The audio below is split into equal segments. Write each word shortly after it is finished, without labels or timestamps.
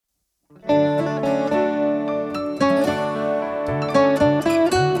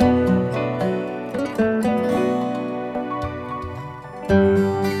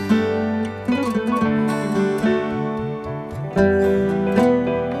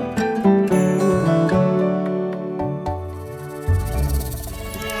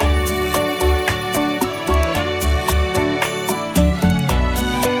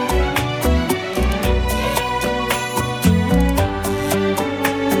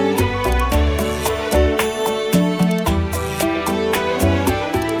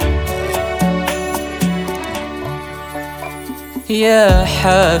يا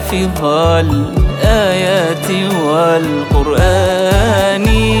حافظ الآيات والقرآن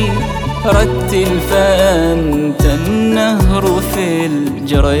رتل فأنت النهر في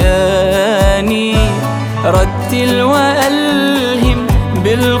الجريان، رتل وألهم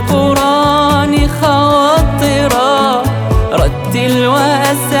بالقرآن خواطرا، رتل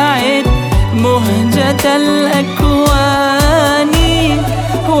وأسعد مهجة الأكوان،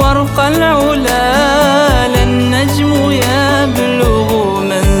 وارقى العلا للنجم يبلغ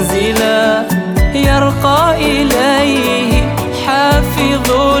منزلا يرقى إليه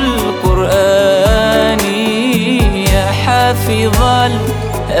حافظ القرآن. يا حافظ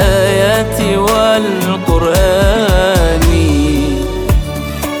الآيات والقرآن.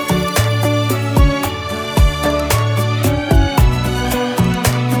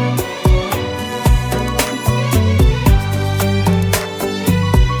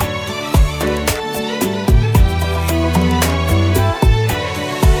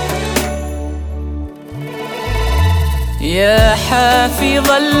 يا حافظ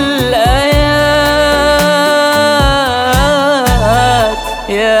الآيات،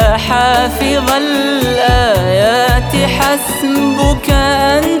 يا حافظ الآيات حسبك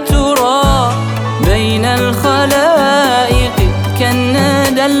أن ترى بين الخلائق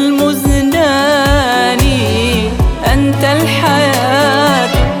كالندى المزدان. أنت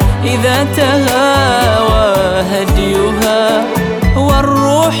الحياة إذا تهاوى هديها،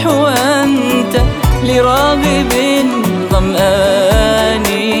 والروح أنت لراغب ظمآن.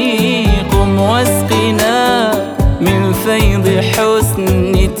 قم واسقنا من فيض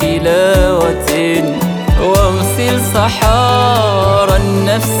حسن تلاوة، واغسل صحار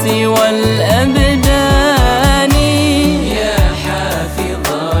النفس والأبدان. يا حافظ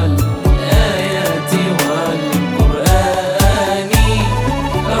الآيات والقرآن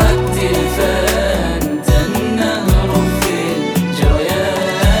رتل فأنت النهر في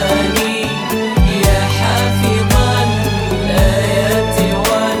الجريان. يا حافظ الآيات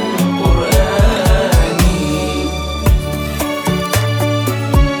والقرآن.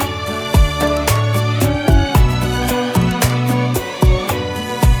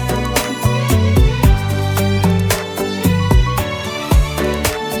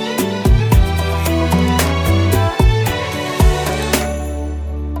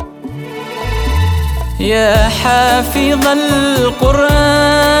 يا حافظ القرآن،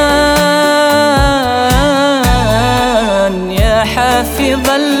 يا حافظ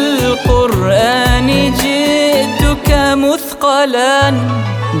القرآن جئتك مثقلا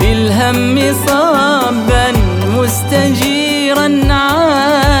بالهم صابا مستجيرا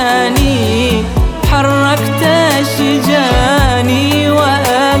عاني. حركت شجاني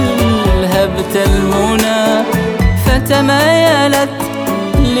وألهبت المنى، فتمايلت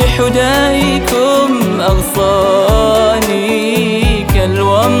لحدائكم أغصاني.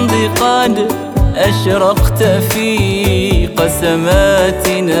 كالومض قد أشرقت في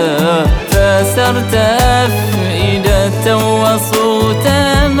قسماتنا، فسرت أفئدة وصوت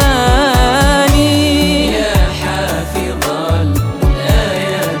أماني. يا حافظ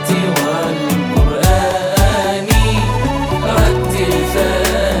الآيات والقرآن رتل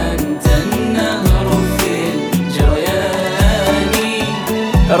فأنت النهر في الجريان،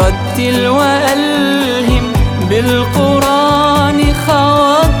 رتل وألهم بالقرآن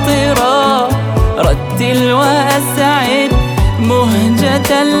خواطرا، رتل وأسعد مهجة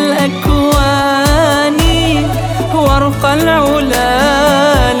الأكوان، وارقى العلا